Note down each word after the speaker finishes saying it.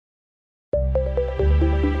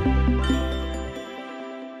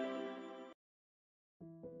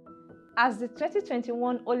As the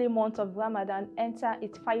 2021 holy month of Ramadan enter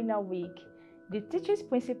its final week, the teachings,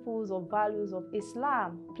 principles, or values of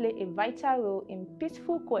Islam play a vital role in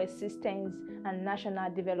peaceful coexistence and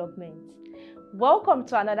national development. Welcome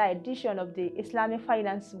to another edition of the Islamic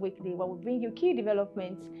Finance Weekly, where we bring you key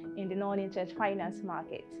developments in the non-interest finance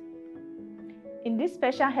market. In this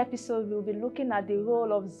special episode, we'll be looking at the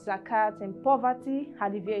role of Zakat in poverty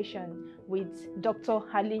alleviation with Dr.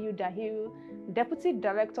 Aliyu Dahiru, Deputy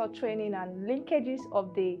Director Training and Linkages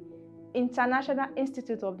of the International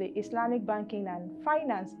Institute of the Islamic Banking and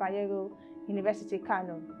Finance, Bayero, University,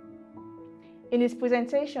 Kano. In his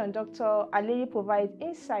presentation, Dr. Aliyu provides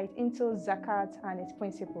insight into Zakat and its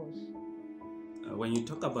principles. When you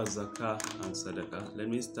talk about Zakat and Sadaqah, let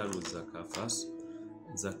me start with Zakat first.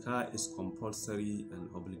 Zakat is compulsory and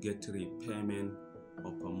obligatory payment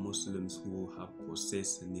upon Muslims who have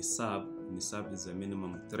possessed nisab. Nisab is a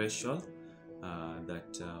minimum threshold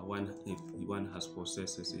that if one has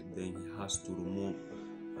possessed it, then he has to remove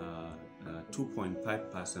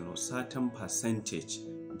 2.5% or certain percentage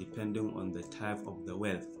depending on the type of the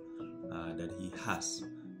wealth that he has.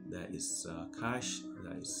 There is cash,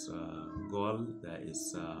 there is gold, there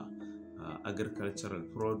is agricultural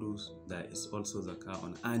produce, there is also zakah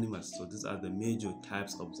on animals. So these are the major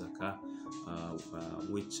types of zakah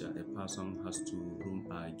which a person has to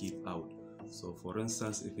give out. So for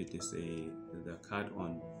instance, if it is the card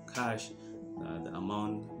on cash, the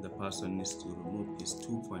amount the person needs to remove is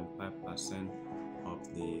 2.5% of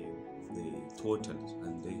the total,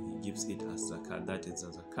 and then he gives it as zakat. That is a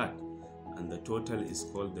zakat, and the total is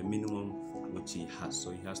called the minimum which he has.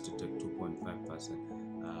 So he has to take 2.5%.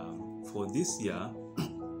 For this year,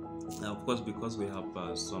 of course, because we have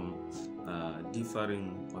some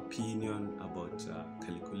differing opinion about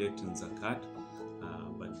calculating zakat,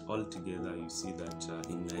 but altogether you see that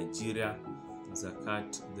in Nigeria,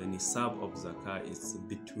 zakat, the nisab of zakat is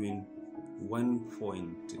between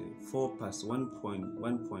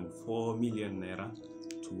 1.4 million naira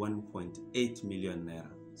to 1.8 million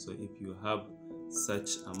naira. So if you have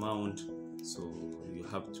such amount, so you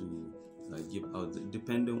have to give out,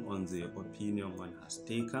 depending on the opinion one has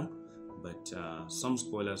taken. But some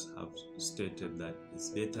scholars have stated that it's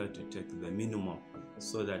better to take the minimum,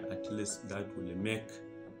 so that at least that will make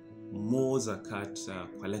more zakat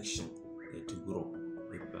collection to grow.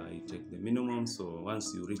 If you take the minimum, so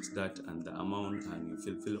once you reach that and the amount and you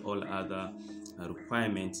fulfill all other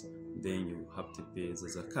requirements, then you have to pay the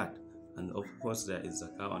zakat. And of course there is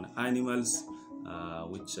zakat on animals,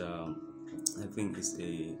 which I think is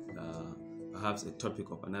perhaps a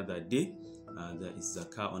topic of another day. There is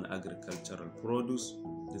zakat on agricultural produce.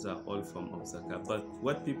 These are all forms of zakat. But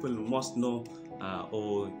what people must know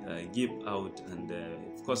or give out, and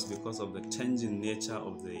of course because of the changing nature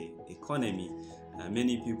of the economy,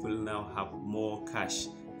 many people now have more cash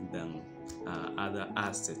than other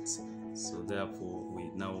assets. So therefore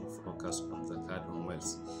we now focus on zakat on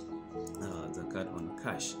wealth, zakat on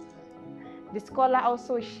cash. The scholar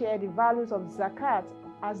also shared the values of Zakat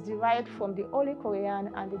as derived from the Holy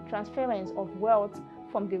Quran and the transference of wealth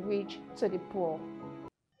from the rich to the poor.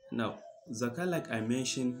 Now, Zakat, like I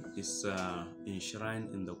mentioned, is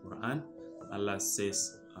enshrined in the Quran. Allah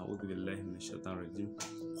says, "A'udhu billahi minash shaitanir rajim.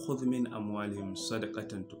 Khudh min amwalihim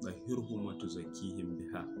sadaqatan tutahhiruhum wa tuzakkihim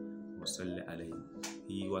biha wa salli alayhim."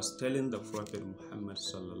 He was telling the Prophet Muhammad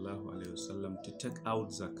sallallahu alaihi wasallam to take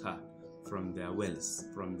out zakat from their wealth,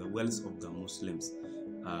 from the wealth of the Muslims.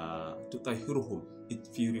 Tutahhiruhum,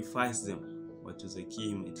 it purifies them. Wa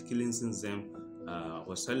tuzakkihim, it cleanses them.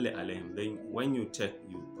 Wa salli alayhim, then when you take,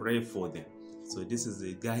 you pray for them. So this is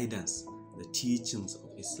the guidance, the teachings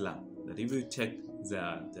of Islam, that if you take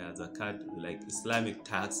the zakat, like Islamic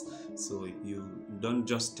tax, so you don't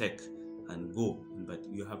just take and go, but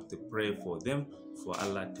you have to pray for them, for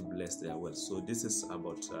Allah to bless their wealth. So this is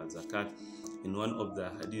about zakat. In one of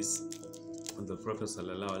the hadiths of the Prophet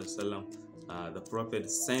sallallahu alaihi wasallam, the Prophet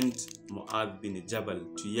sent Mu'adh bin Jabal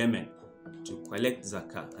to Yemen to collect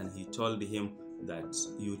zakat, and he told him that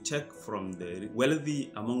you take from the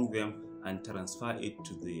wealthy among them and transfer it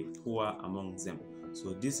to the poor among them.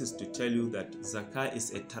 So this is to tell you that zakat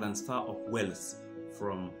is a transfer of wealth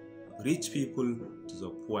from rich people to the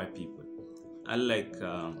poor people. Unlike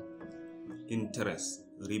interest,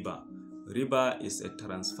 riba is a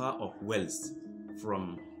transfer of wealth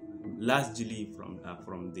from largely from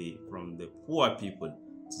the poor people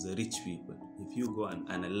to the rich people. If you go and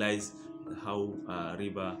analyze how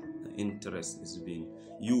riba interest is being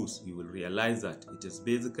used, you will realize that it is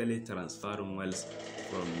basically transferring wealth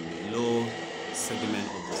from the low segment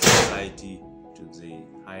of the society to the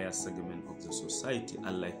higher segment of the society,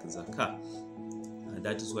 unlike zakat. And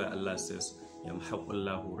that is why Allah says,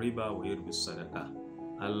 Yamhaqullahu riba wa yurbi sadaqah.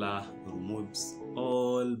 Allah removes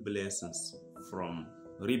all blessings from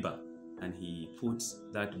riba and He puts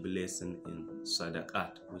that blessing in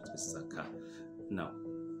sadaqat, which is zakah. Now,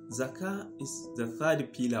 zakah is the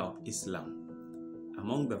third pillar of Islam.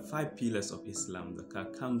 Among the 5 pillars of Islam,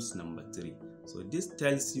 zakah comes number 3. So this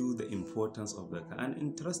tells you the importance of zakah, and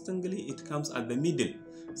interestingly, it comes at the middle.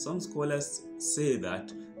 Some scholars say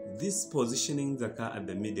that this positioning zakah at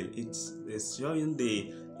the middle, it's showing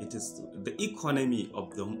it is the economy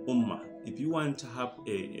of the ummah. If you want to have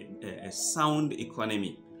a sound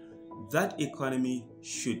economy, that economy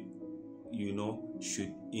should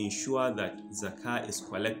ensure that zakah is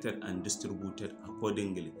collected and distributed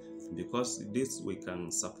accordingly. Because this, we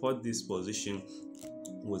can support this position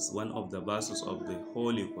with one of the verses of the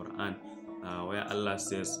Holy Quran, where Allah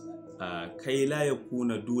says, "Kay la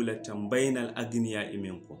yakuna dulatan bainal agniya'i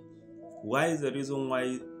minkum." Why is the reason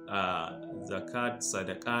why zakat,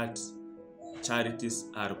 sadaqat, charities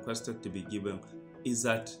are requested to be given is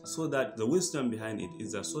that so that the wisdom behind it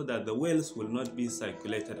is that so that the wealth will not be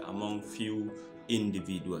circulated among few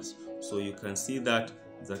individuals. So you can see that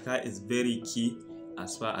zakat is very key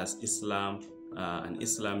as far as Islam and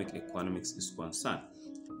Islamic economics is concerned.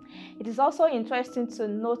 It is also interesting to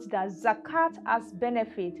note that zakat has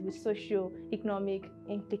benefits with socio-economic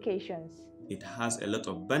implications. It has a lot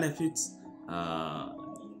of benefits.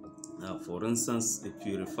 For instance, it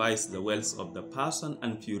purifies the wealth of the person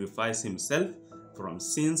and purifies himself from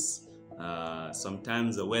sins.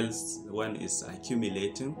 Sometimes the wealth one is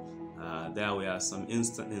accumulating. There were some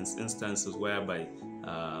instances whereby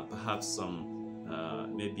perhaps some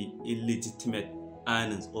maybe illegitimate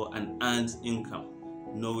earnings or unearned income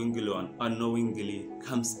knowingly or unknowingly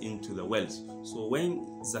comes into the wealth. So when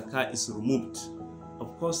zakah is removed,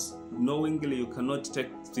 of course, knowingly you cannot take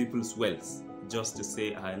people's wealth just to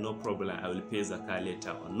say, no problem, I will pay zakah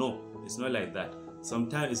later. Or no, it's not like that.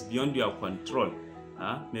 Sometimes it's beyond your control.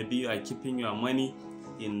 Maybe you are keeping your money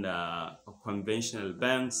in conventional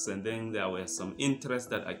banks, and then there were some interest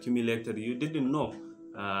that accumulated. You didn't know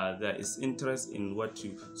there is interest in what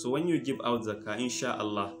you. So when you give out zakah,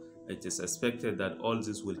 inshallah, it is expected that all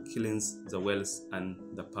this will cleanse the wealth and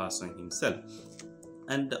the person himself.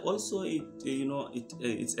 And also it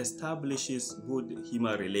establishes good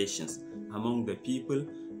human relations among the people,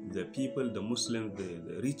 the Muslims,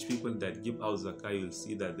 the rich people that give out zakah. You'll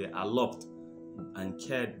see that they are loved and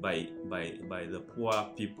cared by the poor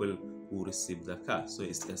people who receive zakah. So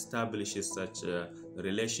it establishes such a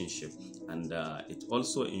relationship, and it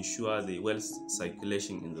also ensures the wealth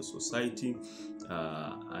circulation in the society,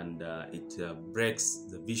 and it breaks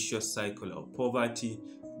the vicious cycle of poverty,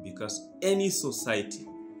 because any society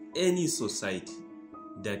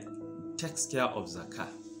that takes care of zakah,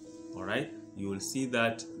 all right, you will see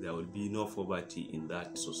that there will be no poverty in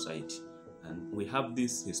that society. And we have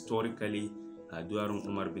this historically during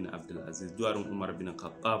Umar bin Abdul Aziz, during Umar bin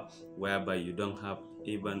Khattab, whereby you don't have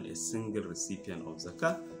even a single recipient of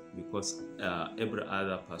zakah, because every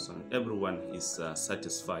other person, everyone is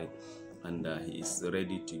satisfied, and he is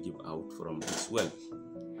ready to give out from his wealth.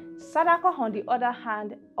 Sadaqah, on the other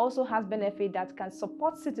hand, also has benefit that can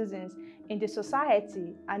support citizens in the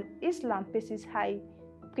society, and Islam places high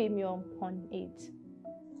premium on it.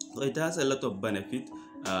 So it has a lot of benefit.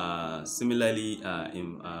 Similarly,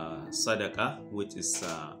 in sadaqah, which is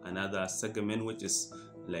another segment which is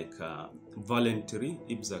like voluntary.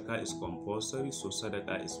 If zakah is compulsory, so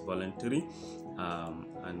sadaqah is voluntary,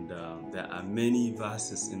 and there are many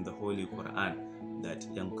verses in the Holy Quran that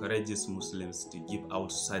encourages Muslims to give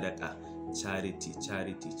out sadaqah, charity.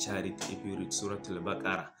 If you read Surah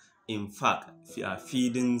Al-Baqarah, in fact,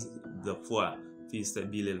 feeding the poor, fi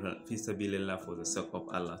sabilillah, for the sake of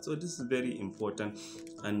Allah. So this is very important.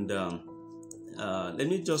 And let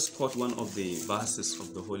me just quote one of the verses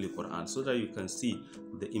of the Holy Quran so that you can see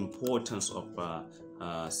the importance of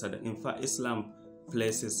sadaqah. In fact, Islam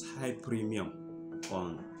places high premium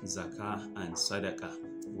on zakah and sadaqah,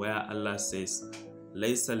 where Allah says,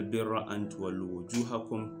 ليس البر أن تولوا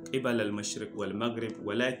وجوهكم قبل المشرق والمغرب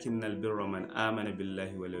ولكن البر من آمن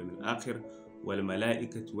بالله واليوم الآخر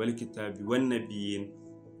والملائكة والكتاب والنبيين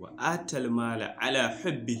وآتى المال على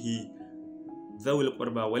حبه ذوي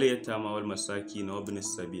القربى واليتامى والمساكين وابن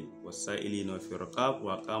السبيل والسائلين وفي الرقاب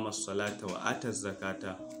وأقام الصلاة وآتى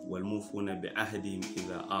الزكاة والموفون بعهدهم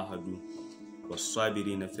إذا عاهدوا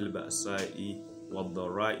والصابرين في البأساء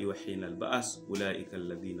والضراء وحين البأس أولئك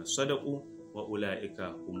الذين صدقوا وأولئك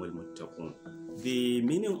هم المتقون. The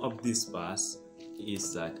meaning of this verse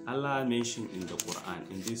is that Allah mentioned in the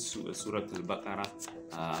Quran, in this Surah Al-Baqarah,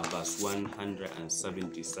 verse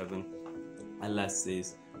 177, Allah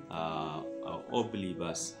says, O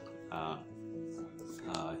believers,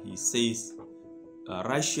 He says,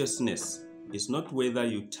 righteousness is not whether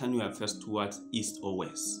you turn your face towards east or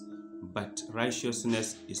west, but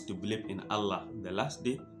righteousness is to believe in Allah, the last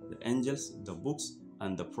day, the angels, the books,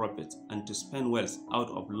 and the prophets, and to spend wealth out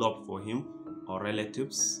of love for Him or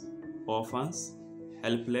relatives, orphans,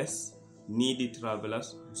 helpless, needy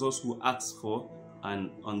travelers, those who ask for and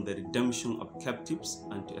on the redemption of captives,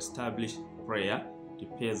 and to establish prayer, to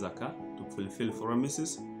pay zakah, to fulfill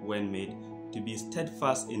promises when made, to be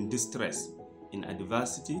steadfast in distress, in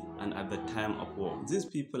adversity, and at the time of war. These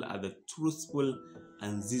people are the truthful,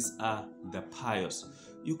 and these are the pious.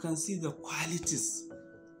 You can see the qualities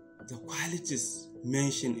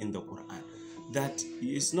mentioned in the Quran. That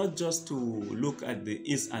it's not just to look at the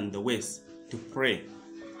east and the west to pray,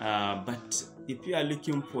 but if you are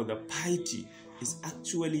looking for the piety, it's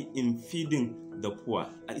actually in feeding the poor.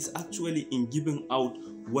 It's actually in giving out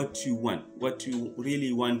what you want, what you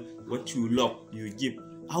really want, what you love, you give.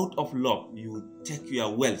 Out of love, you take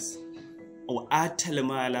your wealth. Or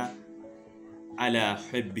atalamala ala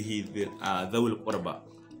hubbihi dhawil qurba.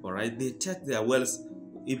 Alright, they take their wealth,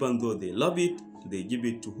 even though they love it, they give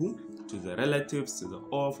it to whom? To the relatives, to the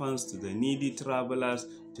orphans, to the needy travelers,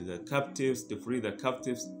 to the captives, to free the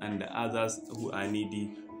captives and the others who are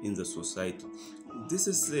needy in the society. This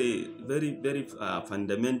is a very, very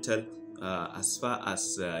fundamental as far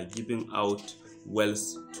as giving out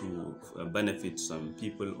wealth to benefit some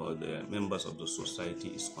people or the members of the society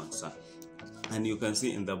is concerned. And you can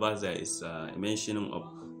see in the verse there is a mentioning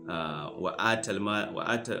of wa'ata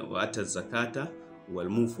zakata wal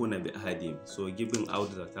mufuna bi ahadim. So giving out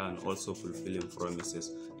zakah and also fulfilling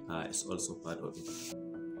promises is also part of it.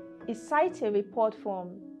 It cites a report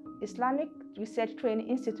from Islamic Research Training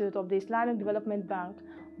Institute of the Islamic Development Bank,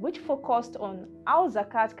 which focused on how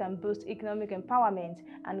zakat can boost economic empowerment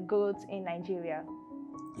and growth in Nigeria.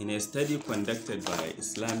 In a study conducted by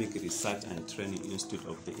Islamic Research and Training Institute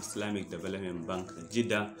of the Islamic Development Bank,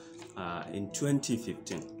 Jeddah, in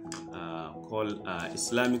 2015, called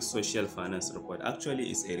Islamic Social Finance Report.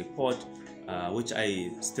 Actually, it's a report which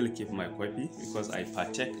I still keep my copy because I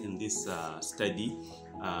partake in this study.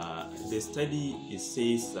 The study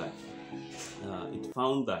says that it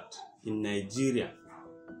found that in Nigeria,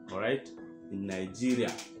 in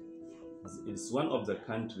Nigeria, it's one of the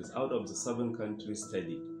countries out of the 7 countries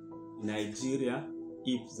studied. Nigeria,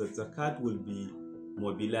 if the zakat will be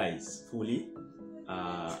mobilized fully,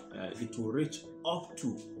 it will reach up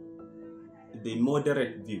to the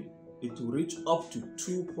moderate view. It will reach up to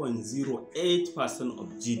 2.08%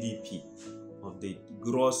 of GDP, of the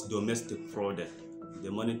gross domestic product,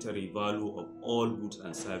 the monetary value of all goods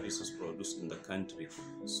and services produced in the country.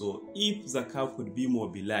 So if zakat could be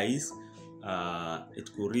mobilized, it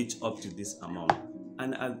could reach up to this amount.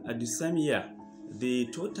 And at the same year, the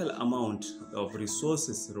total amount of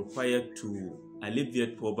resources required to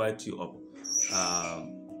alleviate poverty of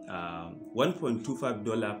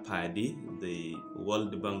 $1.25 per day, the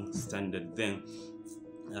World Bank standard then,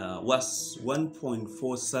 was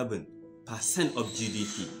 1.47% of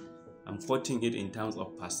GDP. I'm quoting it in terms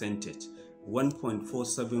of percentage.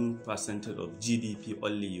 1.47% of GDP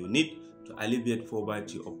only you need to alleviate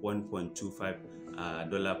poverty of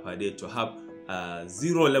 $1.25 per day. To have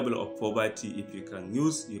zero level of poverty, if you can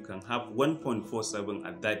have 1.47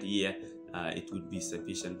 at that year, it would be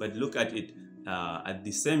sufficient. But look at it, at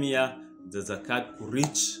the same year, the zakat could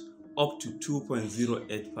reach up to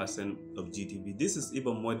 2.08% of GDP. This is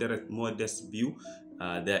even modest view.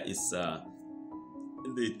 There is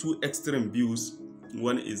the two extreme views.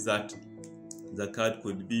 One is that zakat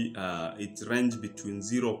could be, it range between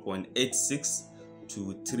 0.86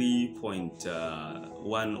 to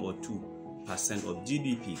 3.1 or 2% of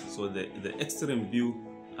GDP. So the extreme view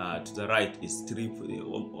to the right is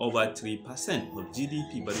over 3% of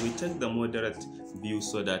GDP, but we take the moderate view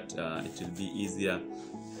so that it will be easier,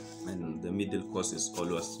 and the middle course is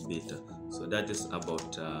always better. So that is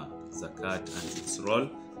about zakat and its role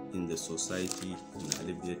in the society, in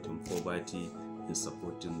alleviating poverty, in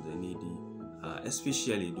supporting the needy,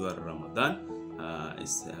 especially during Ramadan.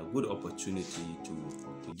 It's a good opportunity to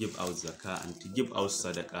give out zakah and to give out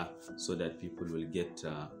sadaqah so that people will get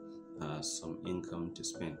some income to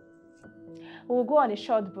spend. We'll go on a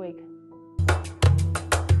short break.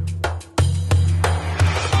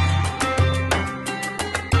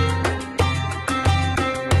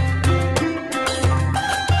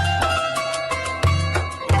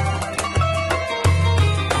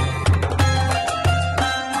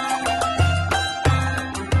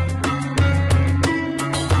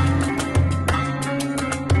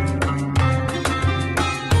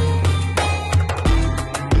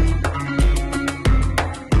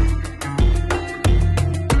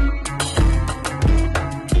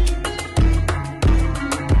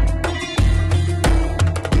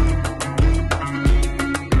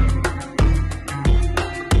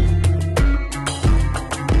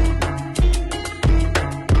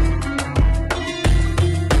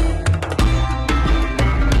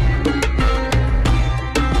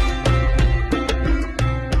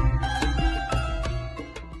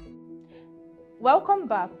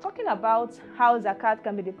 Welcome back. Talking about how Zakat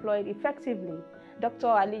can be deployed effectively, Dr.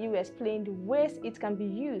 Aliyu explained ways it can be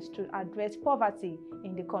used to address poverty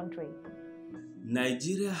in the country.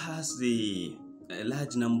 Nigeria has a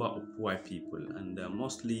large number of poor people, and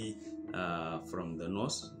mostly from the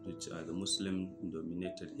north, which are the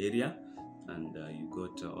Muslim-dominated area, and you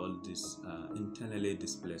got all these internally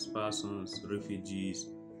displaced persons, refugees,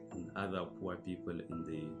 and other poor people in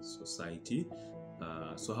the society.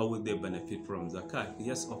 So how would they benefit from Zakat?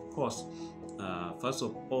 Yes, of course. First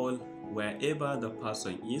of all, wherever the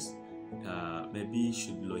person is, maybe you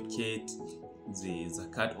should locate the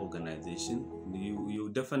Zakat organization. You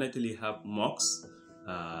definitely have mosques.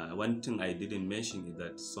 One thing I didn't mention is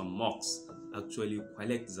that some mosques actually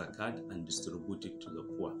collect Zakat and distribute it to the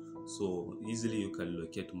poor. So easily you can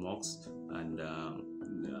locate mosques, and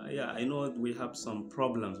yeah, I know we have some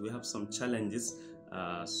problems, we have some challenges.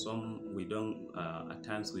 Some we don't, at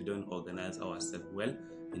times we don't organize ourselves well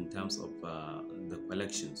in terms of the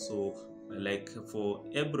collection. So like for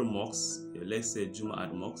every mosque, let's say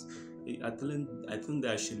Jum'at mosque, I think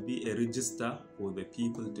there should be a register for the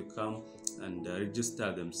people to come and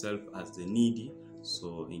register themselves as the needy.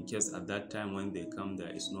 So in case at that time when they come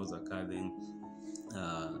there is no Zakat, then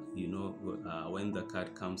when the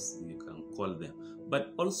card comes, you can call them.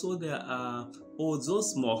 But also there are,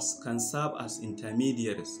 those mosques can serve as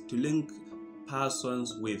intermediaries to link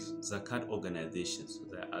persons with Zakat organizations. So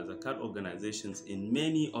there are Zakat organizations in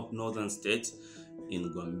many of northern states. In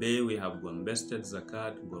Gombe, we have Gombe State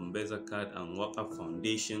Zakat, Gombe Zakat and Waqaf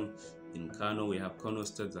Foundation. In Kano, we have Kano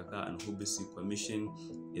State Zakat and Hubisi Commission.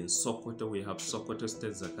 In Sokoto, we have Sokoto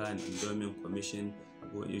State Zakat and Endowment Commission,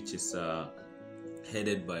 which is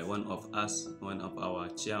headed by one of our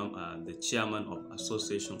the chairman of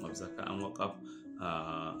Association of Zakat and Waqaf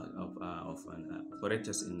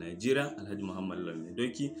operators in Nigeria, Alhaji Muhammad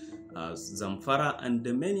Lamnedoki, Zamfara, and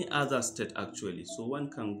many other states actually. So one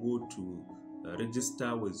can go to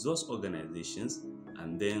register with those organizations,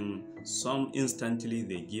 and then some instantly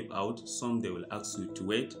they give out, some they will ask you to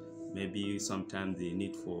wait. Maybe sometimes they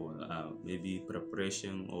need for maybe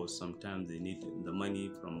preparation, or sometimes they need the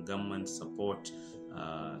money from government support,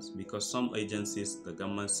 because some agencies, the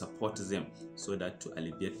government supports them so that to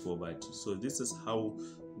alleviate poverty. So this is how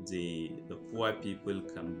the poor people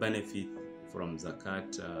can benefit from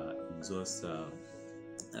Zakat in those.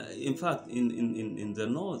 In fact, in the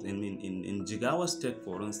north, in Jigawa State,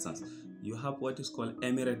 for instance, you have what is called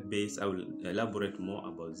Emirate-based. I will elaborate more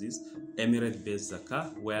about this. Emirate-based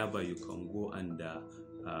Zakat, whereby you can go under,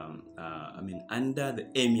 under the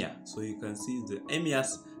Emir. So you can see the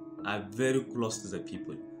Emirs are very close to the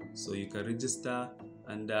people. So you can register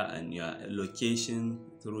under and your location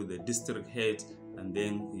through the district head, and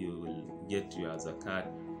then you will get your Zakat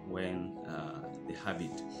when they have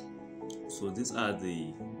it. So these are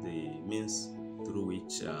the means through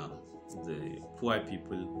which the poor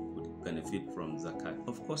people would benefit from Zakat.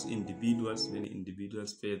 Of course, many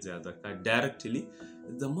individuals pay their Zakat directly.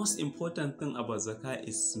 The most important thing about Zakat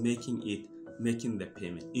is making the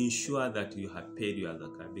payment. Ensure that you have paid your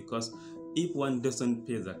Zakat, because if one doesn't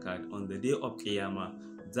pay Zakat on the day of Qiyamah,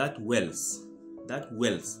 that wealth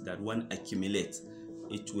that one accumulates,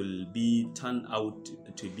 it will be turned out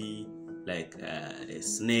to be like a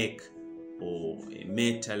snake or a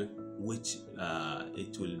metal, which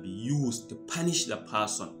it will be used to punish the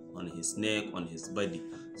person on his neck, on his body.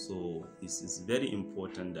 So this is very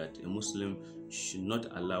important that a Muslim should not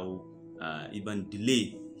allow even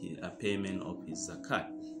delay a payment of his Zakat,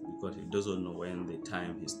 because he doesn't know when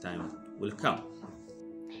his time will come.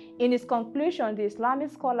 In his conclusion, the Islamic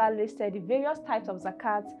scholar listed the various types of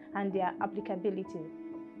Zakat and their applicability.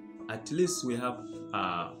 At least we have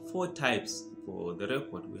 4 types. For the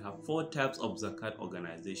record, we have 4 types of Zakat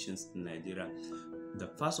organizations in Nigeria. The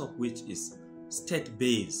first of which is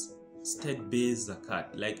state-based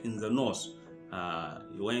Zakat, like in the north,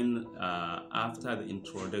 when after the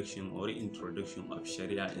introduction or reintroduction of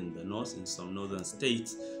Sharia in the north, in some northern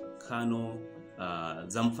states, Kano,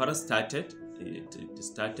 Zamfara started,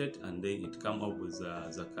 and then it came up with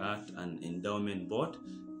Zakat and Endowment Board.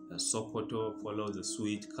 Sokoto follows the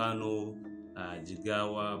suite, Kano,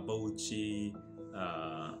 Jigawa, Bauchi,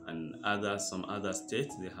 and some other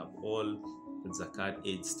states, they have all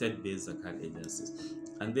Zakat state-based Zakat agencies.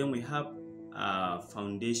 And then we have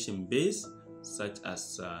foundation-based, such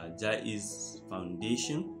as Jaiz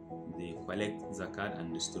Foundation. They collect Zakat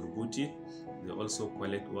and distribute it. They also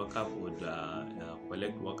collect Waqaf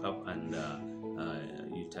and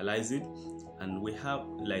utilize it. And we have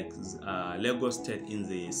like Lagos State in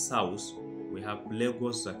the south. We have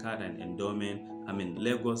Lagos Zakat and Endowment.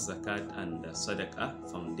 Lagos Zakat and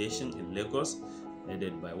Sadaqah Foundation in Lagos.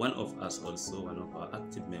 headed by one of us also, one of our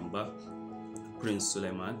active member, Prince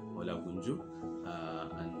Suleiman Olagunju,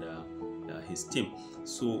 and his team.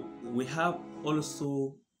 So we have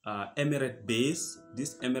also emirate base.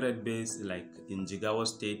 This emirate base, like in Jigawa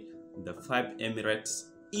State, the 5 emirates,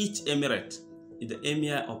 each emirate, the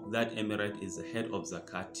emir of that emirate is the head of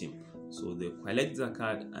Zakat team. So they collect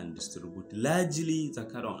Zakat and distribute largely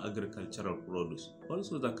Zakat on agricultural produce,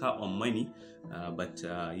 also Zakat on money, but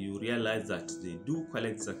you realize that they do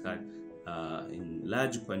collect Zakat in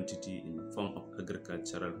large quantity in form of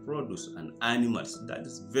agricultural produce and animals. That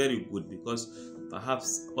is very good, because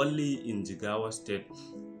perhaps only in Jigawa State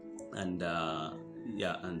and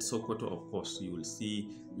and Sokoto, of course, you will see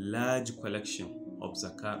large collection of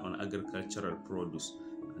Zakat on agricultural produce,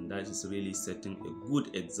 and that is really setting a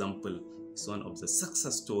good example. It's one of the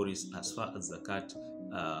success stories as far as Zakat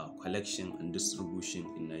collection and distribution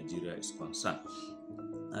in Nigeria is concerned.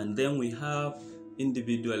 And then we have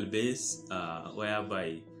individual base,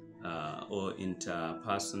 whereby or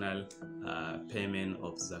interpersonal payment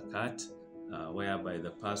of Zakat, whereby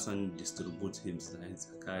the person distributes his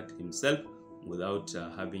Zakat himself without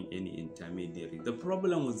having any intermediary. The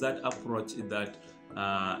problem with that approach is that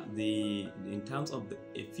in terms of the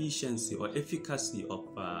efficiency or efficacy of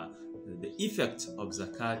the effect of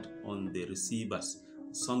Zakat on the receivers,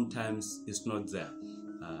 sometimes it's not there,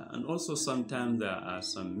 and also sometimes there are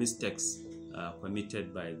some mistakes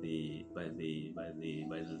committed by the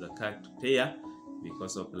Zakat payer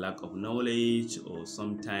because of lack of knowledge, or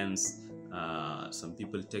sometimes some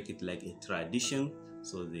people take it like a tradition.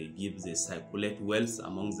 So they circulate wealth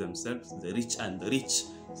among themselves, the rich and the rich.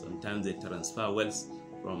 Sometimes they transfer wealth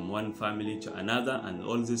from one family to another, and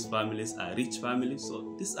all these families are rich families.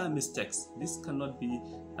 So these are mistakes. This cannot be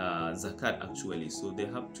Zakat actually. So they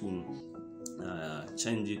have to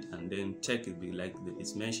change it and then take it, like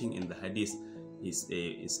it's mentioned in the hadith, is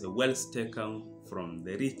a wealth taken from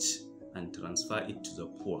the rich and transfer it to the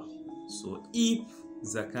poor. So if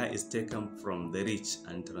Zakat is taken from the rich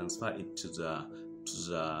and transfer it to the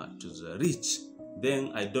rich,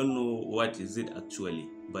 then I don't know what is it actually,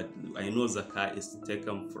 but I know Zakat is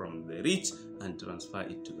taken from the rich and transfer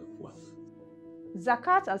it to the poor.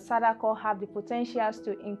 Zakat and Sadaqah have the potentials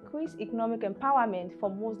to increase economic empowerment for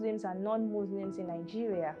Muslims and non-Muslims in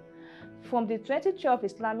Nigeria. From the 2012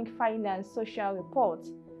 Islamic Finance Social Report,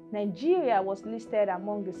 Nigeria was listed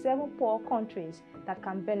among the 7 poor countries that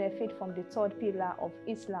can benefit from the third pillar of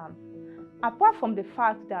Islam. Apart from the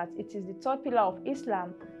fact that it is the third pillar of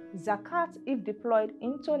Islam, Zakat, if deployed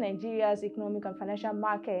into Nigeria's economic and financial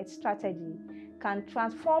market strategy, can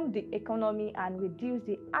transform the economy and reduce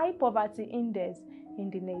the high poverty index in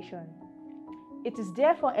the nation. It is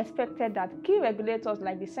therefore expected that key regulators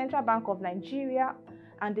like the Central Bank of Nigeria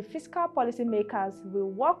and the fiscal policy makers will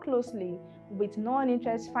work closely with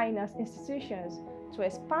non-interest finance institutions to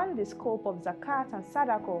expand the scope of Zakat and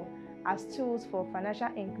Sadaqah as tools for financial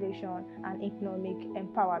inclusion and economic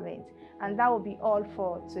empowerment. And that will be all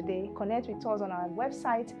for today. Connect with us on our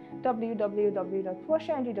website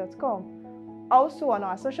www.prosherng.com, also on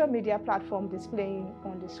our social media platform displaying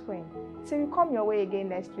on the screen. Till we come your way again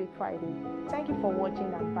next week Friday. Thank you for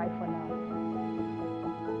watching, and bye for now.